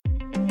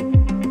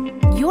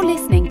You're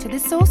listening to the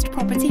Sourced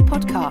Property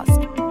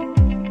Podcast.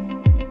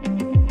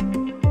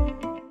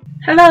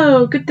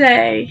 Hello, good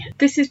day.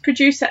 This is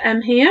producer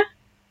M here.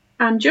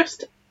 I'm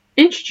just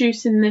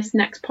introducing this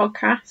next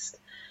podcast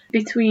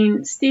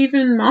between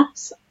Stephen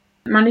Moss,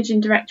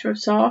 Managing Director of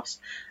Source,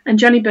 and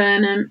Johnny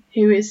Burnham,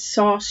 who is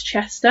Source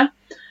Chester.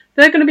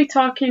 They're going to be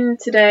talking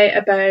today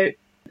about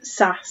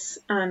SSAS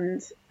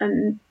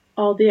and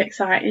all the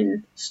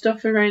exciting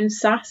stuff around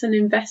SSAS and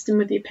investing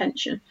with your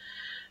pension.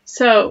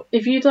 So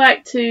if you'd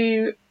like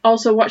to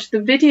also watch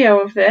the video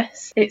of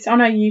this, it's on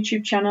our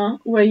YouTube channel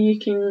where you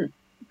can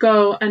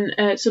go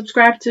and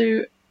subscribe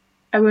to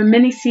our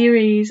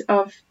mini-series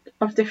of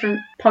different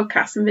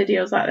podcasts and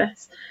videos like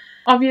this.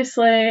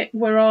 Obviously,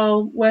 we're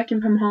all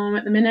working from home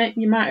at the minute.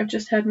 You might have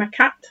just heard my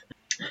cat.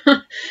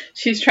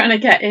 She's trying to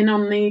get in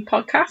on the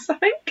podcast, I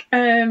think,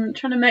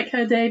 trying to make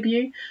her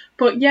debut.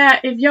 But yeah,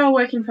 if you're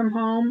working from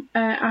home,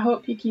 I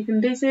hope you're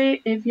keeping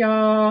busy. If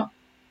you're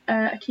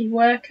a key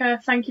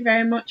worker, thank you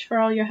very much for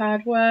all your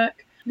hard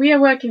work. We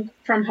are working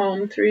from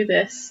home through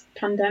this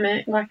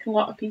pandemic, like a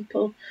lot of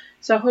people.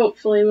 So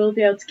hopefully we'll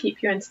be able to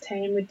keep you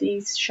entertained with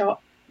these short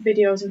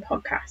videos and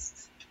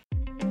podcasts.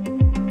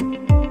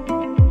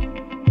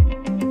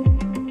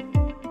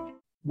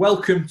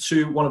 Welcome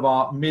to one of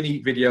our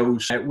mini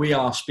videos. We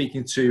are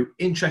speaking to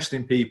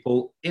interesting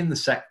people in the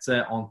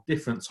sector on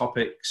different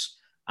topics,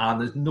 and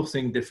there's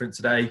nothing different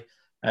today.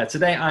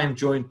 Today I am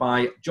joined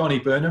by Johnny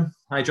Burnham.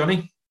 Hi,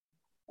 Johnny.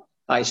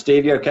 Hi,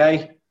 Steve. You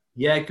okay?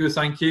 Yeah, good,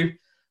 thank you.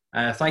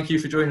 Thank you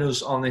for joining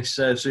us on this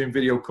Zoom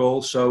video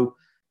call. So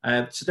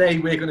today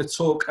we're going to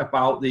talk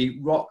about the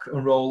rock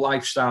and roll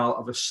lifestyle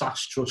of a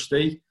SSAS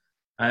trustee.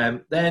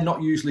 They're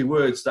not usually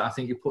words that I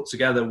think you put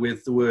together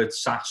with the word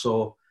SSAS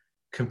or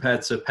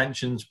compared to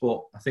pensions,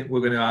 but I think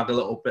we're going to add a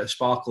little bit of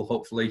sparkle,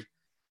 hopefully.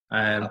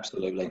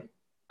 Absolutely.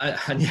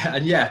 And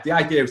the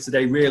idea of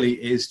today really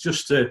is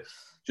just to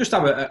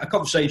have a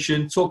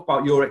conversation, talk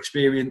about your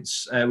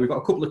experience. We've got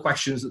a couple of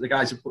questions that the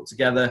guys have put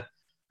together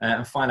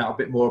and find out a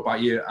bit more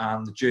about you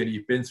and the journey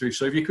you've been through.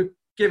 So if you could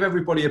give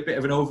everybody a bit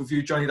of an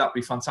overview, Johnny, that'd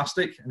be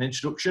fantastic, an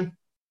introduction.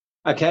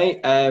 Okay.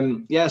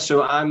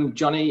 So I'm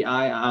Johnny.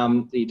 I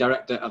am the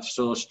Director of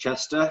Source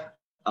Chester,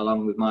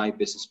 along with my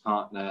business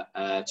partner,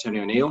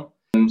 Tony O'Neill.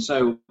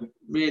 So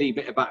really a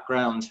bit of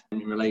background in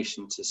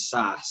relation to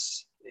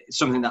SSAS. It's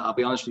something that I'll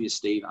be honest with you,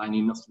 Steve, I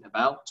knew nothing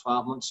about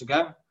 12 months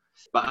ago.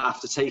 But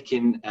after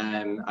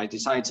I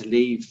decided to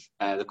leave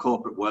the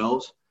corporate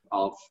world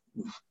of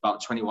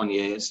about 21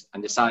 years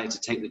and decided to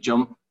take the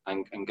jump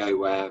and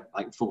go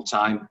full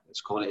time,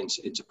 let's call it,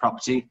 into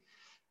property.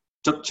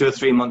 Took 2 or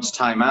 3 months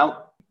time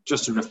out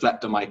just to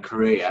reflect on my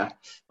career.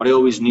 But I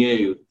always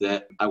knew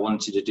that I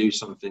wanted to do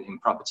something in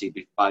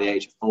property by the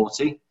age of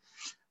 40.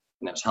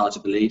 And it was hard to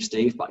believe,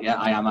 Steve, but yeah,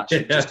 I am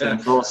actually just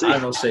turned 40.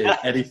 I'm not saying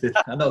anything.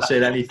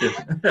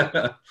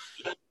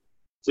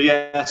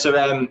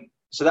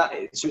 So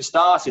it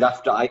started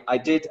after I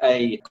did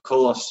a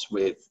course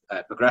with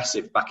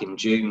Progressive back in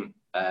June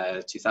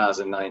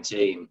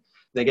 2019.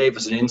 They gave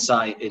us an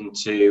insight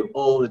into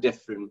all the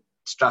different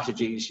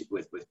strategies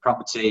with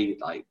property,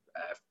 like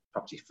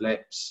property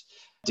flips,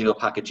 deal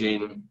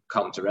packaging,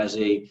 com to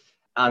resi,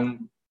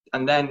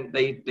 and then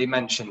they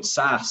mentioned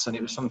SSAS, and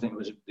it was something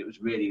that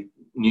was really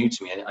new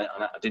to me, and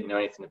I didn't know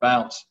anything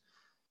about.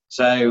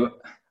 So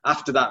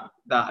after that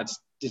I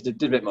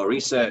did a bit more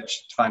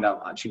research to find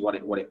out actually what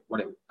it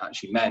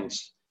actually meant.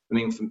 I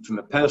mean, from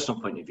a personal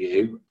point of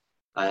view,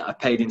 I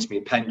paid into my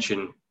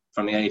pension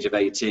from the age of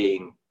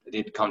 18. I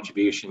did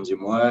contributions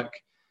in work,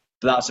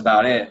 but that's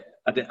about it.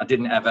 I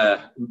didn't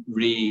ever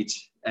read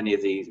any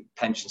of the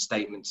pension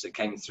statements that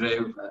came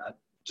through. I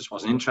just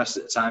wasn't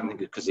interested at the time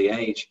because of the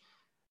age.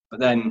 But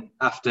then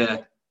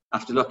after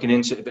looking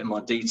into it a bit more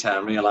detail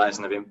and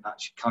realising I've been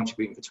actually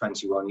contributing for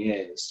 21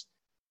 years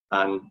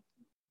and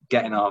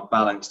getting our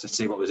balance to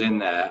see what was in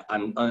there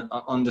and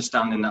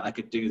understanding that I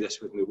could do this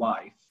with my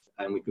wife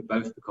and we could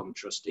both become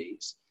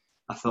trustees,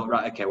 I thought,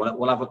 right, okay,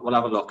 we'll have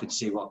a look and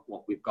see what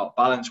we've got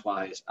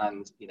balance-wise.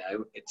 And, you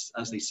know, it's,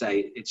 as they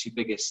say, it's your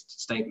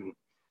biggest statement,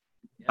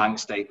 bank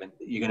statement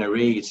that you're going to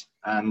read.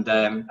 And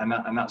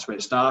that's where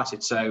it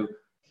started. So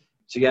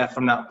yeah,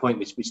 from that point,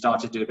 we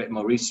started to do a bit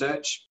more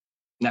research,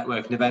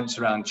 networking events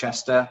around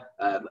Chester,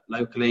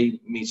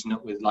 locally, meeting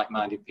up with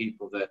like-minded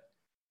people, that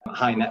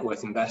high net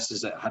worth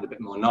investors that had a bit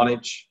more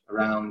knowledge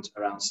around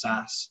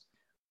SSAS.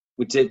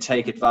 We did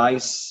take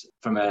advice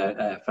from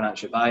a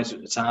financial advisor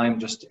at the time,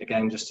 just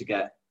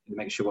to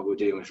make sure what we were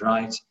doing was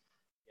right.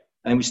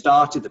 And we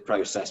started the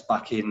process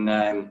back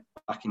in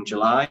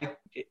July.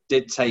 It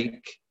did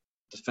take,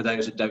 for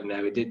those that don't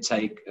know, it did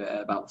take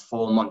about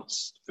 4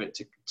 months for it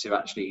to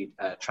actually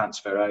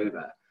transfer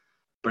over.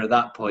 But at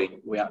that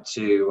point, we had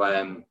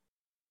to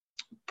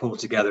pull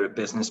together a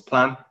business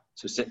plan,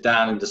 to sit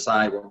down and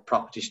decide what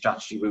property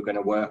strategy we were going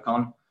to work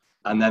on.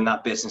 And then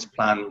that business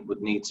plan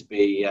would need to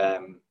be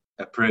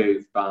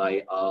approved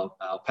by our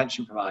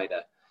pension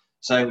provider.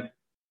 So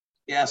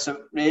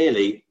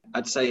really,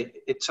 I'd say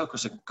it took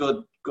us a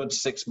good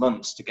 6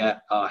 months to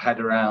get our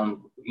head around,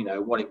 you know,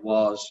 what it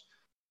was,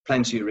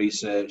 plenty of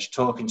research,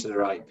 talking to the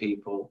right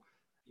people,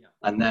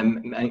 and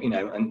then,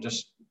 and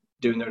just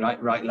doing the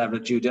right level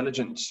of due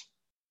diligence.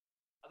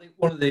 I think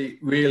one of the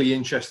really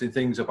interesting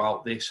things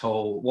about this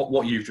whole,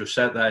 what you've just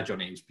said there,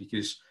 Johnny, is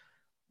because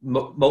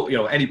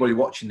anybody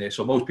watching this,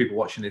 or most people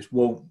watching this,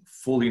 won't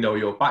fully know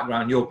your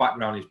background. Your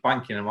background is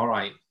banking, am I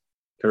right?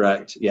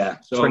 Correct, yeah.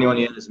 So, 21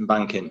 years in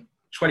banking.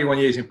 21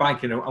 years in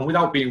banking, and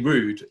without being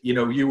rude,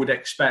 you would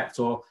expect,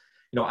 or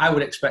I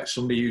would expect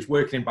somebody who's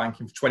working in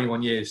banking for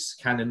 21 years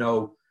to kind of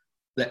know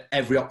that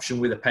every option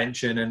with a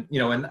pension, and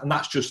and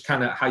that's just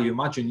kind of how you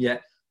imagine.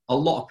 Yet a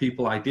lot of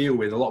people I deal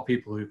with, a lot of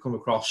people who come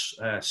across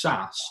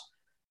SSAS,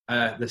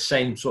 the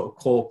same sort of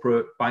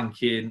corporate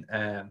banking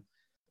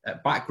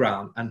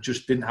background, and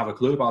just didn't have a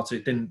clue about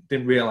it,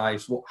 didn't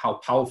realise how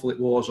powerful it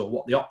was, or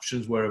what the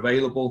options were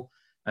available.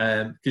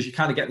 Because you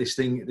kind of get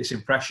this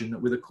impression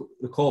that with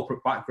the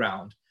corporate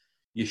background,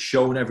 you're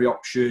shown every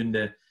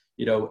option,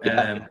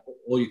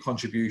 all your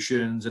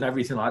contributions and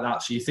everything like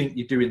that. So you think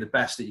you're doing the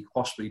best that you could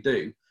possibly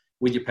do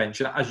with your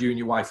pension, as you and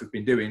your wife have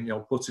been doing,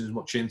 putting as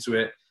much into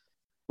it.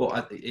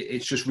 But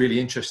it's just really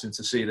interesting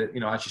to see that,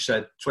 as you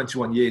said,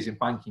 21 years in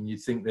banking,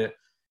 you'd think that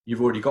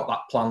you've already got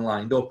that plan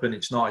lined up, and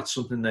it's not. It's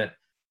something that,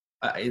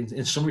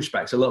 in some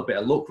respects, a little bit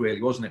of luck,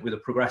 really, wasn't it, with a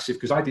Progressive?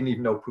 Because I didn't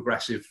even know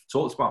Progressive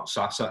talked about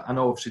SSAS. I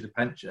know obviously the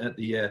pension,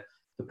 the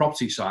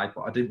property side,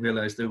 but I didn't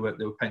realise there were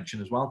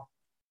pension as well.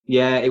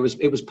 Yeah, it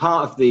was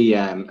part of the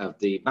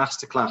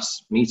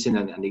masterclass meeting,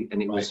 and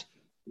it was.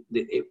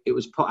 It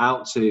was put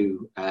out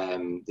to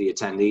the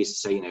attendees to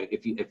say,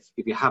 if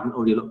you haven't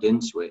already looked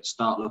into it,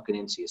 start looking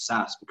into your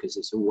SSAS, because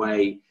it's a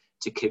way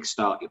to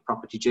kickstart your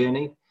property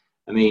journey.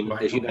 I mean,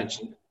 as you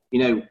mentioned,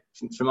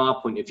 from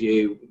our point of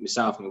view,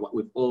 myself and what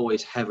we've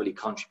always heavily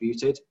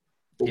contributed.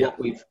 But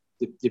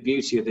the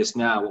beauty of this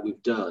now, what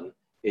we've done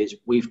is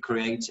we've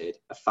created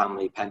a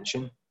family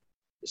pension.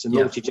 It's a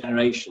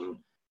multi-generation.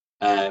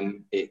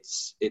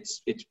 It's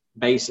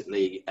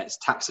basically, it's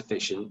tax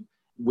efficient.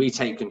 We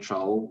take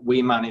control,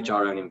 we manage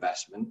our own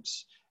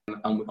investments,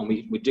 and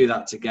we do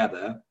that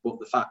together. But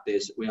the fact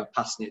is, we are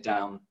passing it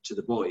down to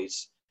the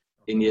boys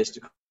in years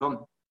to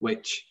come,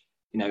 which,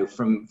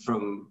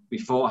 from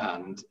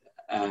beforehand,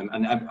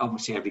 and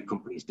obviously every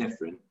company is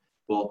different,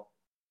 but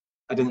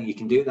I don't think you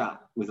can do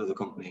that with other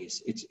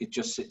companies. It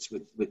just sits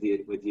with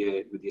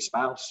your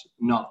spouse,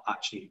 not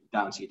actually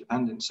down to your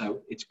dependents.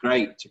 So it's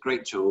great. It's a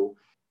great tool.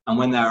 And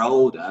when they're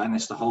older, and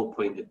it's the whole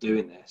point of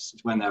doing this,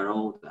 it's when they're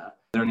older,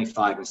 they're only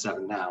 5 and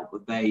 7 now,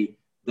 but they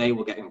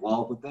will get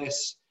involved with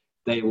this.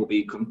 They will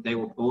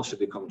also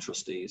become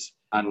trustees,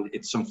 and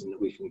it's something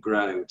that we can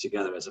grow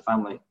together as a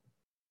family.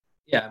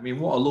 Yeah, I mean,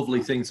 what a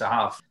lovely thing to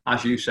have,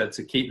 as you said,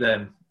 to keep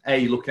them,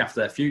 A, looking after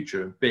their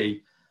future, and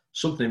B,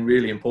 something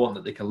really important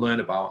that they can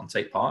learn about and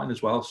take part in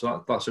as well.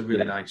 So that's a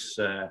really nice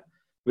part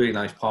of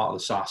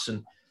the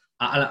SSAS.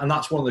 And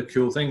that's one of the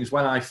cool things.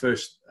 When I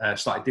first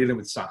started dealing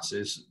with SSAS,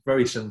 is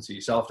very similar to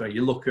yourself.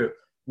 You look at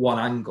one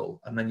angle,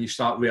 and then you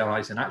start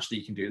realising, actually,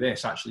 you can do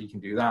this, actually, you can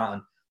do that.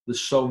 And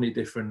there's so many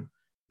different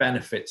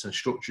benefits and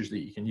structures that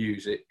you can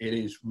use. It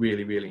is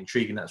really, really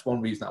intriguing. That's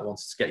one reason I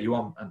wanted to get you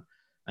on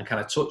and kind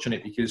of touch on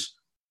it, because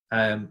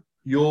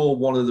you're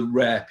one of the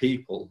rare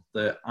people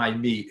that I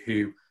meet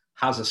who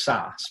has a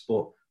SSAS,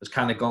 but has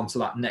kind of gone to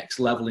that next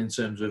level in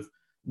terms of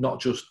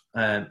not just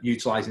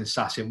utilising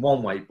SSAS in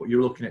one way, but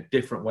you're looking at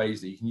different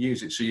ways that you can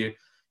use it. So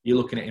you're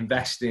looking at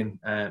investing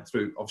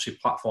through, obviously,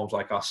 platforms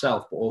like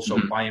ourselves, but also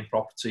buying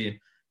property. And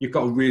you've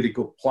got a really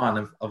good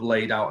plan of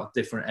laid out of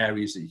different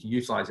areas that you can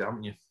utilise it,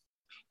 haven't you?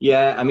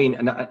 Yeah, I mean,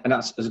 and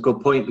that's a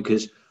good point,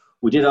 because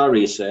we did our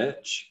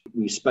research.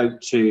 We spoke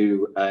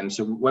to,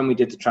 so when we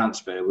did the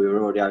transfer, we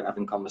were already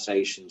having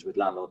conversations with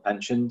landlord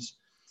pensions.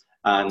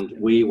 And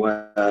we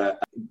were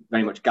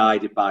very much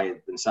guided by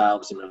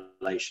themselves in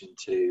relation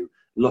to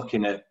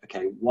looking at,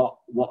 okay, what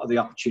are the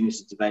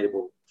opportunities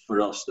available for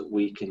us that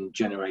we can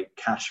generate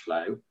cash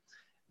flow,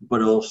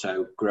 but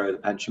also grow the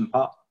pension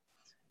pot.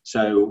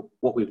 So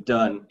what we've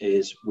done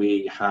is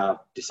we have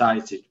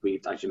decided,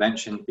 as you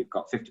mentioned, we've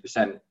got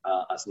 50%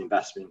 as an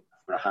investment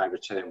for a high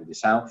return with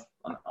yourself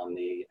on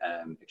the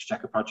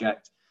Exchequer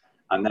project.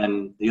 And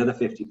then the other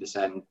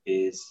 50%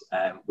 is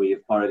we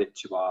have borrowed it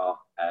to our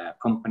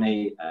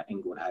company,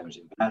 Inglewood Homes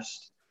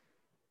Invest,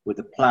 with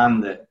the plan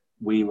that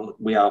we've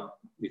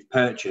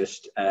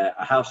purchased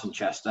a house in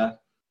Chester,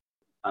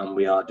 and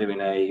we are doing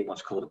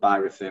what's called a buy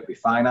refurb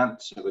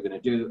refinance. So we're going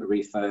to do a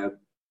refurb.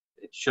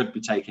 It should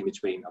be taking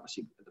between,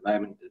 obviously at the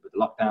moment with the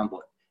lockdown,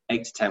 but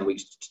 8 to 10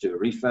 weeks to do a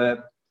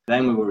refurb.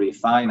 Then we will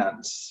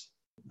refinance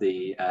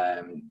the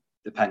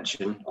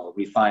pension, or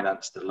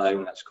refinance the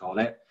loan, let's call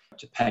it,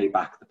 to pay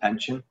back the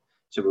pension.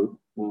 So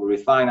we'll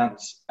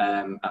refinance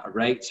at a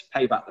rate,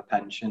 pay back the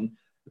pension.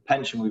 The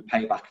pension we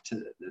pay back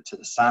to the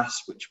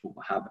SSAS, which will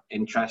have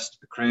interest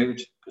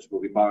accrued, because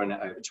we'll be borrowing it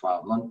over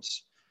 12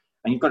 months.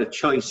 And you've got a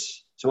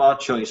choice. So our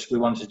choice, we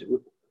wanted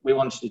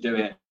to do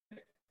it,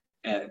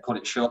 call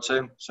it short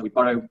term. So we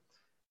borrow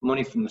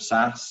money from the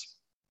SSAS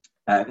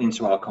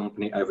into our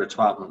company over a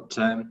 12-month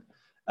term.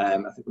 I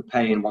think we're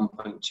paying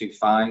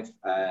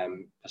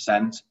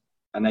 1.25%.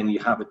 and then you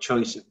have a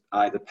choice of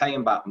either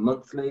paying back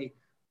monthly,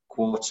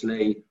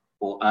 quarterly,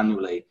 or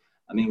annually.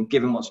 I mean,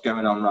 given what's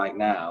going on right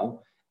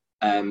now,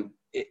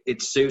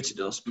 it suited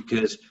us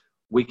because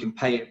we can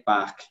pay it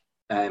back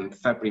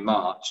February,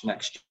 March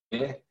next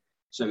year.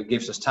 So it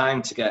gives us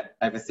time to get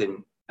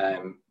everything,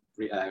 to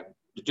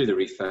do the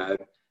refurb,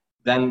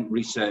 then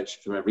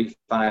research from a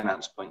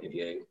refinance point of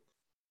view,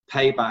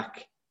 pay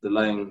back the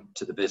loan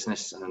to the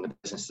business and then the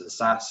business to the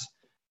SSAS,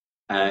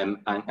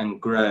 and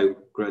grow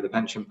the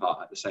pension part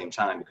at the same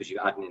time because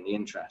you're adding in the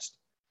interest.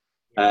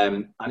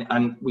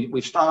 And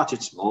we've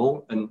started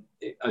small, and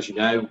as you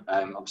know,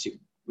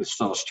 obviously with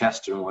Source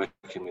Chester and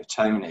working with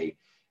Tony,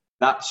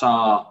 that's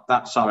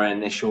our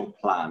initial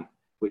plan,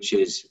 which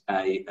is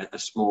a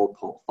small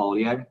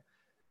portfolio.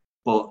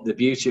 But the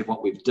beauty of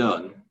what we've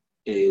done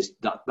is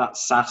that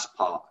SaaS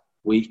part,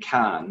 we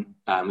can,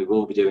 and we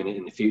will be doing it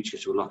in the future.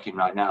 So we're looking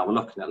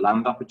at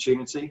land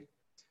opportunity.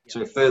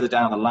 So further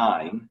down the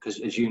line, because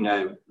as you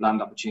know,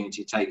 land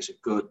opportunity takes a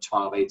good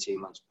 12,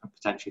 18 months,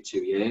 potentially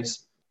 2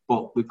 years.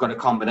 But we've got a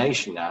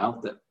combination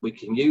now that we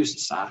can use the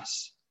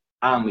SaaS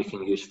and we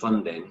can use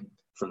funding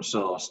from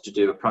Source to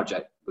do a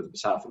project with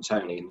myself and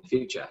Tony in the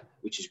future,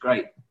 which is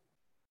great.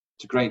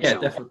 It's a great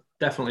tool.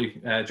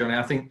 Definitely, Johnny.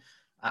 I think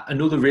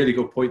another really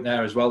good point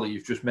there as well that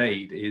you've just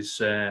made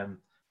is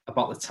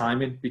about the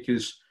timing,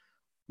 because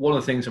one of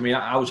the things, I mean,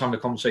 I was having a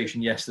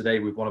conversation yesterday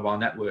with one of our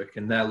network,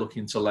 and they're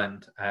looking to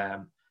lend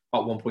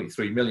about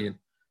 1.3 million.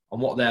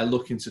 And what they're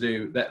looking to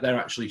do, they're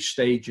actually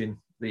staging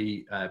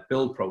the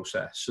build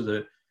process so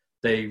that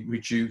they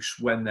reduce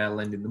when they're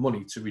lending the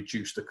money to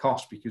reduce the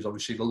cost, because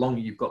obviously the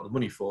longer you've got the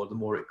money for, the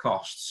more it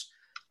costs.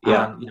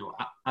 Yeah. And,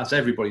 as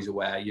everybody's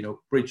aware,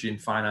 bridging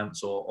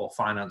finance or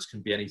finance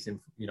can be anything,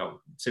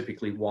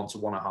 typically 1 to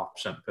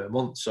 1.5% per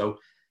month. So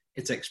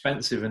it's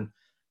expensive. And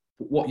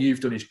what you've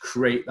done is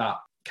create that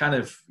kind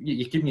of,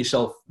 you're giving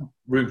yourself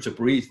room to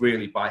breathe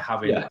really by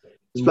having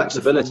it's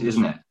flexibility,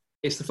 isn't it?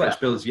 It's the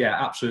flexibility.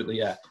 Yeah, absolutely.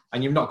 Yeah.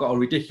 And you've not got a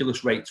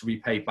ridiculous rate to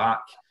repay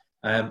back.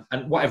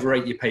 And whatever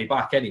rate you pay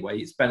back anyway,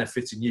 it's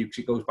benefiting you because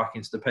it goes back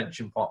into the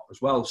pension pot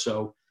as well.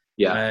 So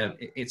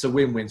it's a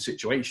win-win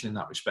situation in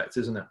that respect,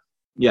 isn't it?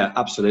 Yeah,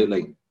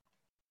 absolutely.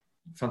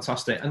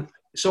 Fantastic. And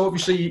so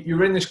obviously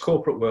you're in this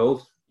corporate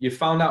world. You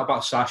found out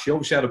about SSAS. You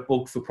obviously had a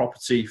bug for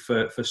property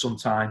for some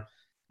time.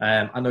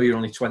 I know you're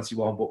only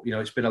 21, but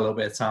it's been a little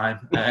bit of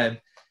time.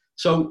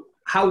 So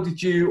how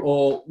did you,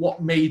 or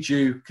what made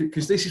you?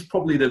 Because this is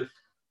probably the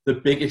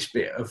biggest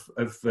bit of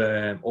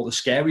or the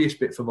scariest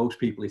bit for most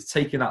people, is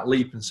taking that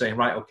leap and saying,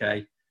 right,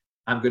 okay,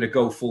 I'm going to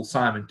go full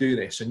time and do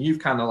this. And you've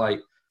kind of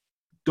like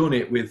done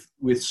it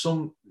with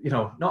some,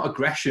 not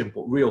aggression,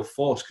 but real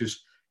force.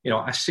 Because,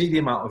 I see the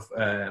amount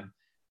of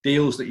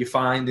deals that you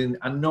find, and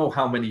I know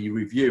how many you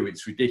review.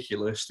 It's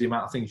ridiculous, the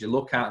amount of things you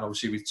look at, and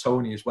obviously with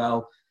Tony as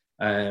well.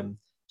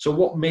 So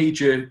what made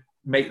you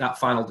make that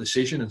final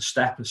decision and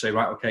step and say,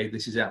 right, okay,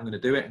 this is it, I'm going to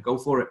do it and go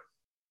for it?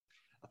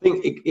 I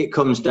think it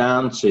comes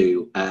down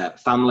to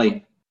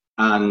family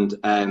and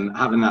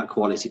having that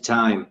quality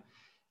time.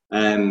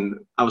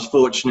 I was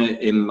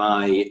fortunate in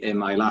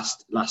my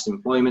last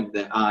employment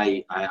that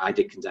I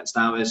did condensed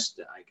hours.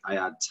 I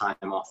had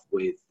time off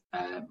with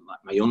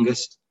my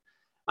youngest,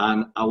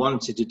 and I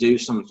wanted to do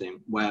something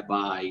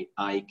whereby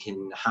I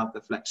can have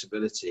the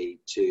flexibility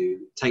to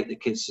take the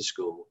kids to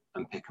school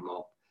and pick them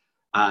up,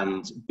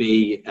 and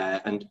be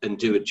and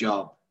do a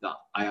job that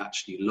I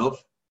actually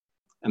love.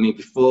 I mean,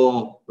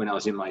 before, when I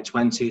was in my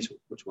 20s,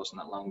 which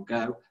wasn't that long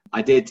ago,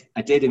 I did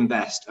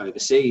invest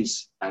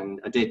overseas, and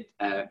I did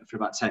for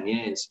about 10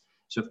 years.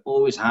 So I've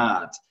always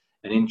had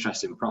an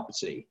interest in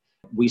property.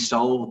 We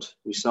sold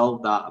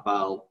that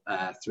about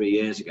 3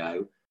 years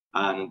ago,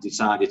 and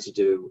decided to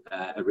do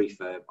a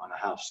refurb on a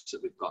house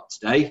that we've got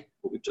today,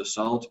 what we've just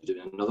sold. We're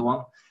doing another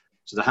one.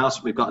 So the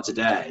house we've got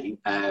today,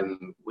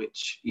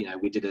 which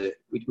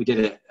we did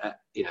it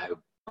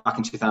back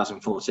in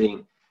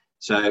 2014.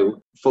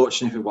 So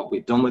fortunately for what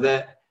we've done with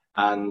it,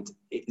 and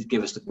it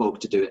gave us the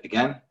bug to do it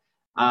again.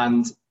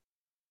 And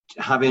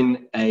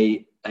having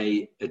a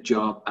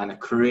job and a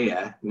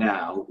career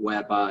now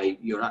whereby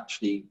you're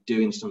actually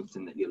doing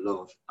something that you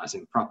love, as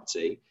in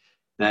property,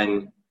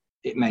 then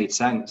it made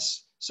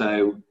sense.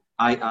 So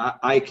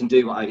I can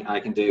do what I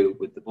can do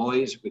with the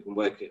boys. We can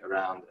work it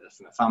around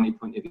from a family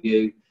point of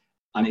view.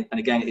 And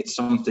again, it's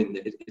something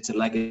that it's a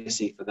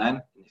legacy for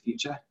them in the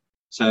future.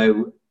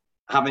 So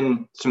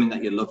having something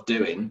that you love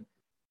doing,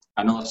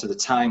 and also the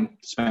time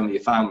spent with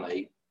your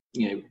family,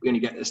 we only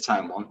get this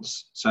time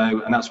once.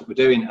 So, and that's what we're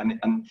doing.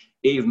 And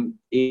even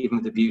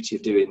with the beauty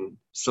of doing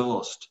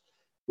Sourced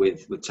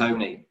with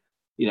Tony,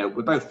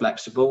 we're both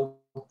flexible.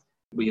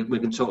 We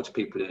can talk to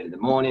people in the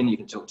morning. You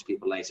can talk to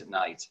people late at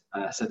night.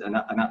 And I said, and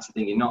that's the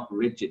thing. You're not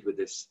rigid with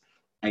this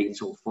 8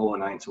 till 4,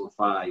 9 till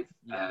 5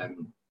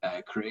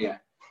 career.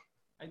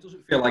 It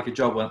doesn't feel like a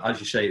job when, as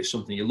you say, it's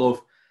something you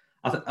love.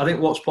 I think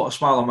what's put a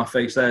smile on my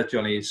face there,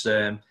 Johnny, is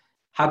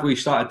had we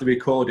started the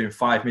recording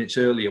 5 minutes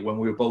earlier when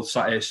we were both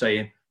sat here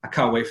saying, I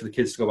can't wait for the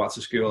kids to go back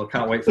to school, I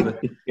can't wait for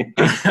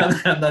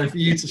and then for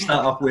you to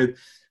start off with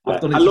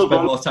I've done it to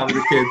spend more time with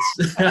the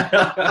kids.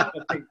 I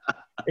think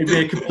it'd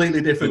be a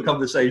completely different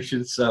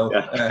conversation. So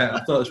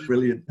I thought it was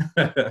brilliant.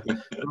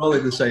 We're all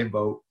in the same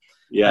boat.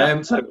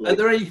 Yeah. Totally. Are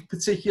there any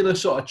particular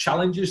sort of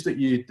challenges that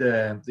you'd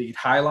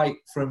highlight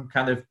from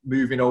kind of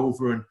moving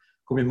over and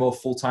coming more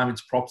full time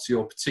into property,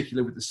 or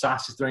particularly with the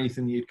SSAS? Is there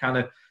anything that you'd kind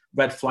of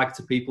red flag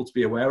to people to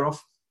be aware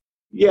of?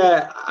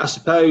 Yeah, I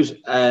suppose,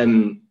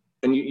 and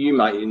you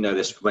might know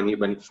this from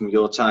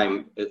your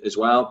time as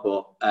well,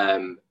 but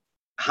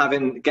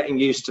getting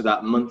used to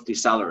that monthly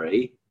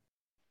salary,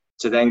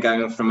 to then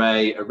going from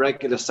a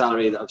regular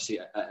salary that obviously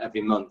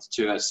every month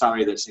to a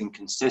salary that's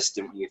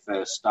inconsistent when you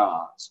first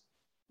start.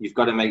 You've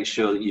got to make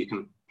sure that you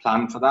can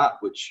plan for that,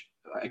 which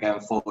again,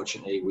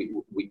 fortunately,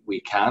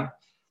 we can.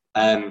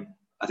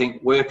 I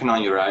think working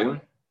on your own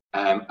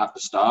at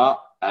the start,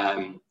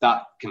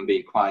 that can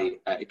be quite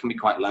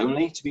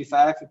lonely, to be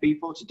fair, for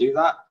people to do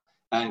that,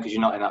 because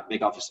you're not in that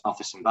big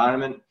office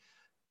environment.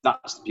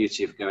 That's the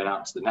beauty of going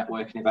out to the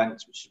networking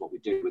events, which is what we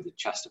do with the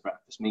Chester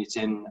breakfast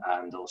meeting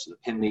and also the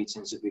PIN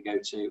meetings that we go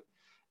to.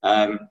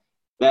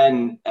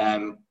 Then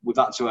we've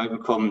had to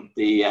overcome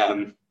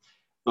the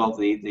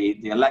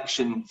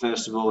election,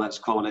 first of all, let's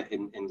call it,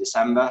 in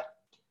December.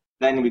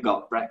 Then we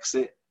got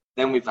Brexit.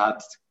 Then we've had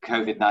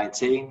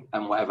COVID-19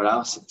 and whatever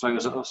else it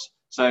throws at us.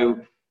 So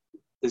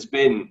there's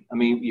been,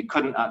 you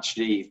couldn't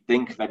actually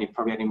think of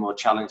probably any more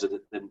challenges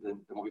than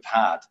what we've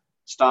had.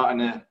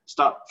 Starting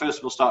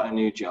a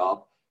new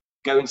job,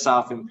 going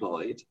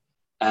self-employed,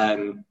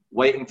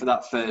 waiting for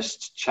that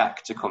first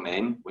check to come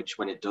in, which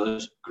when it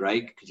does,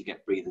 great, because you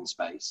get breathing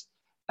space.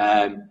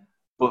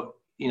 But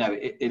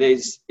it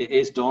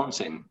is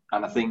daunting,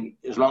 and I think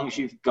as long as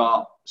you've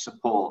got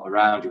support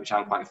around you, which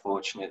I'm quite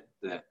fortunate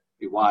that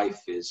your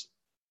wife is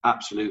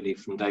absolutely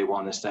from day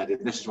one has said,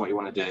 if this is what you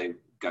want to do,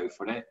 go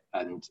for it,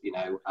 and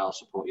I'll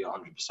support you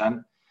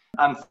 100%.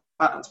 And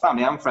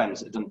family and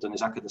friends have done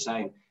exactly the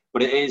same.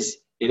 But it is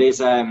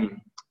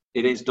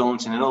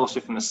daunting, and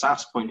also from a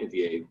SSAS point of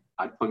view,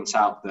 I'd point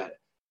out that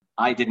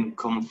I didn't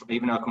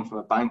even though I come from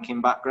a banking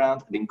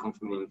background, I didn't come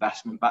from an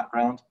investment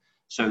background,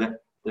 so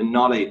that the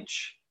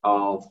knowledge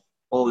of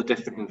all the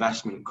different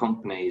investment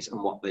companies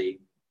and what they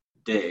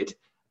did,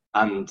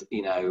 and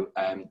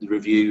the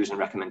reviews and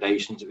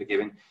recommendations that were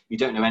given, you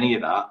don't know any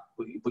of that,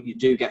 but you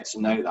do get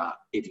to know that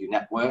if you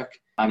network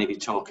and if you're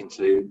talking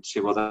to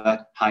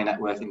other high net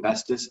worth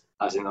investors,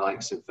 as in the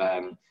likes of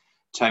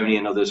Tony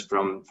and others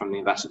from the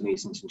investment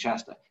meetings in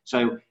Chester.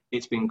 So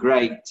it's been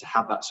great to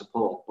have that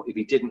support, but if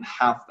you didn't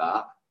have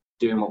that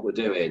doing what we're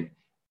doing,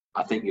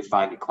 I think you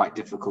find it quite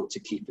difficult to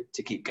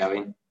keep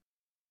going.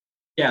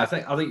 Yeah, I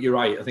think you're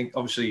right. I think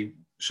obviously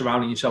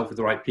surrounding yourself with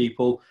the right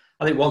people.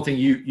 I think one thing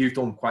you've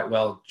done quite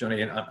well,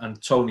 Johnny,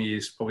 and Tony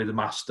is probably the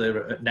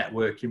master at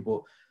networking.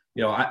 But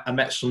I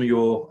met some of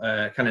your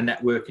kind of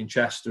network in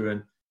Chester,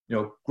 and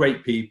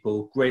great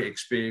people, great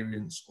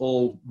experience.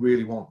 All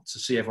really want to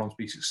see everyone to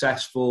be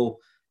successful.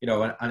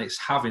 And it's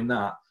having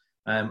that.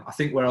 I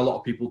think where a lot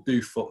of people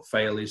do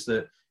fail is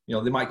that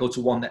they might go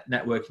to one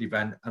networking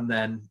event and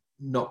then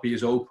not be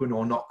as open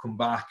or not come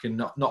back and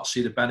not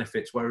see the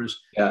benefits. Whereas,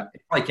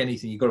 like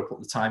anything, you've got to put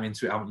the time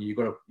into it, haven't you? You've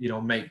got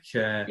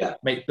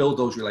to build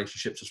those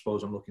relationships, I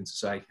suppose I'm looking to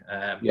say.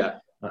 And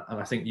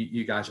I think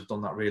you guys have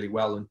done that really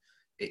well. And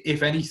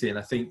if anything,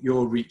 I think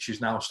your reach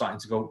is now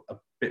starting to go a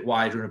bit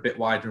wider and a bit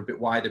wider and a bit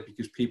wider,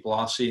 because people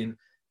are seeing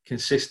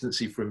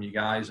consistency from you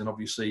guys, and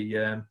obviously,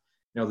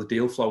 the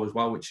deal flow as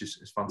well, which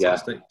is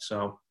fantastic.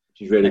 So,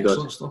 which is really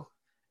good stuff.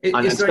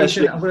 And is there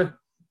especially, anything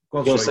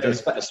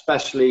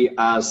especially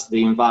as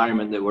the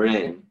environment that we're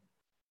in,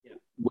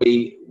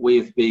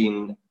 we've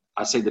been,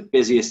 I'd say the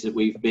busiest that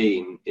we've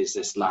been is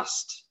this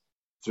last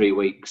 3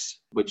 weeks,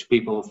 which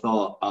people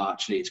thought,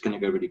 actually it's going to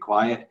go really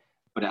quiet,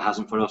 but it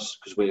hasn't for us,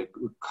 because we're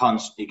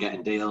constantly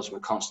getting deals, we're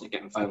constantly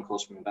getting phone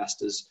calls from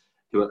investors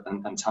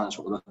and telling us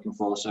what we're looking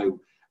for. So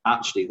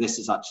actually, this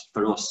is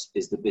for us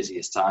is the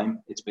busiest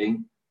time it's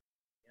been.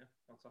 Yeah,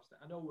 fantastic.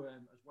 I know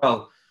as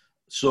well,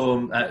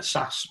 some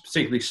SSAS,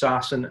 particularly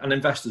SSAS and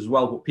investors as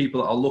well, but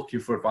people that are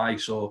looking for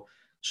advice or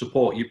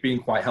support, you've been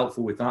quite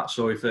helpful with that.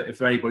 So if there's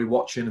anybody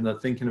watching and they're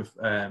thinking of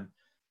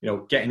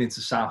getting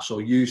into SSAS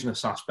or using a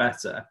SSAS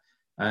better,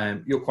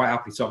 you're quite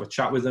happy to have a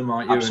chat with them,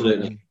 aren't you?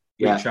 Absolutely. And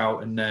reach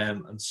out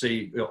and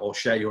see or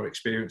share your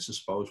experience, I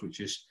suppose, which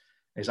is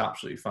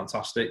absolutely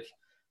fantastic.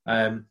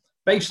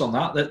 Based on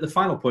that, the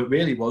final point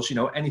really was,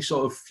 any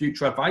sort of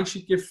future advice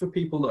you'd give for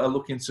people that are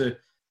looking to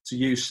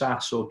use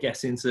SSAS or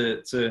get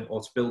into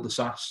or to build a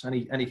SSAS,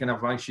 any kind of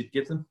advice you'd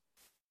give them?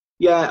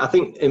 Yeah, I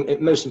think the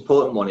most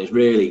important one is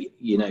really,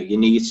 you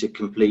need to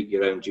complete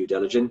your own due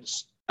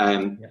diligence.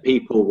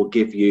 People will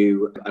give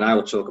you, and I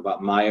will talk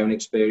about my own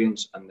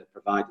experience and the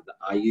provider that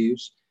I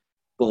use,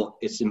 but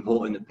it's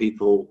important that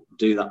people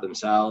do that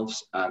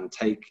themselves and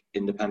take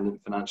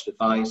independent financial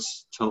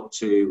advice, go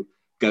to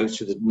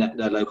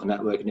their local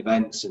networking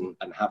events and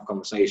have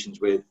conversations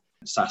with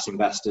SSAS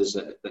investors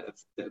that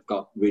have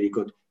got really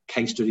good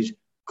case studies,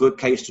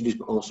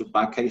 but also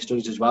bad case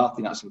studies as well. I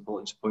think that's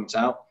important to point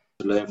out.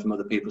 to learn from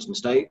other people's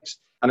mistakes.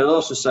 And I'll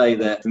also say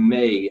that for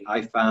me,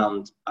 I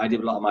did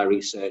a lot of my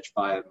research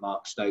via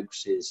Mark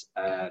Stokes's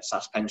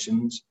SSAS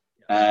Pensions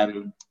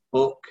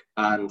book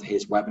and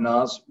his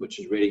webinars, which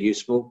is really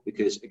useful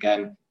because,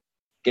 again,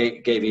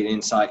 gave you an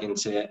insight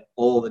into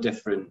all the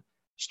different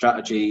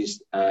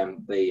strategies,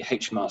 the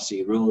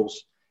HMRC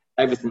rules,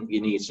 everything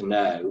you need to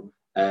know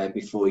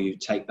before you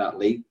take that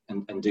leap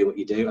and do what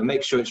you do, and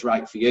make sure it's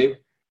right for you.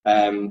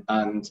 And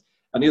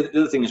the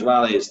other thing as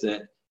well is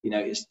that,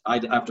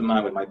 I've done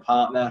mine with my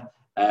partner.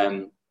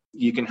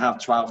 You can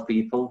have 12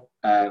 people.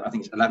 I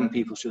think it's 11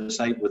 people, should I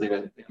say,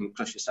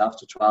 plus yourself,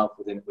 to 12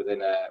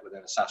 within a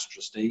SSAS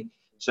trustee.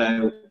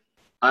 So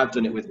I've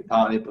done it with my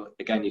partner, but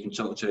again, you can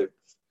talk to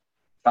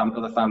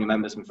other family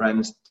members and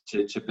friends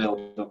to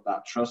build up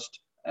that trust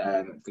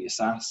for your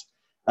SSAS.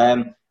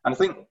 And I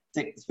think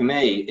for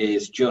me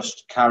is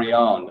just carry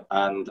on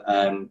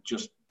and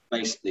just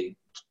basically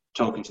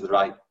talking to the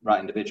right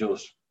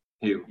individuals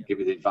who give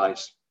you the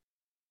advice.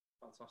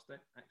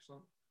 Fantastic,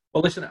 excellent.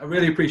 Well, listen, I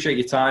really appreciate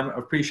your time. I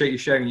appreciate you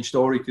sharing your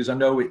story because I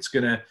know it's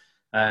going to,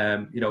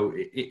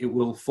 it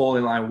will fall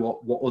in line with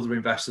what other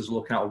investors are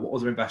looking at or what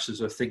other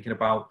investors are thinking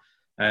about.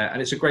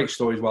 And it's a great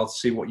story as well to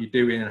see what you're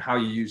doing and how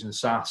you're using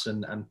SSAS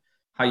and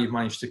how you've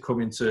managed to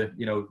come into,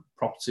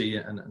 property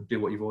and do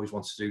what you've always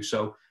wanted to do.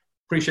 So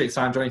appreciate your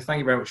time, Johnny. Thank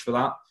you very much for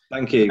that.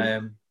 Thank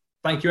you.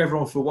 Thank you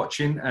everyone for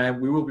watching.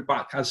 We will be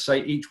back, as I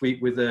say, each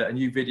week with a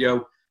new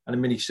video and a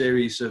mini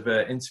series of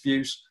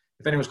interviews.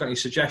 If anyone's got any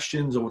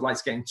suggestions or would like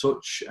to get in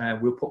touch,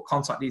 we'll put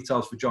contact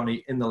details for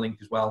Johnny in the link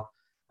as well.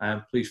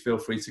 Please feel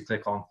free to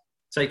click on.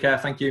 Take care.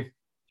 Thank you.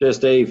 Cheers,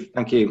 Steve.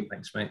 Thank you.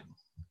 Thanks, mate.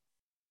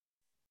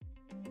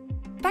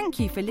 Thank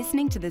you for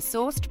listening to the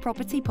Sourced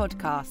Property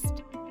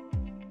Podcast.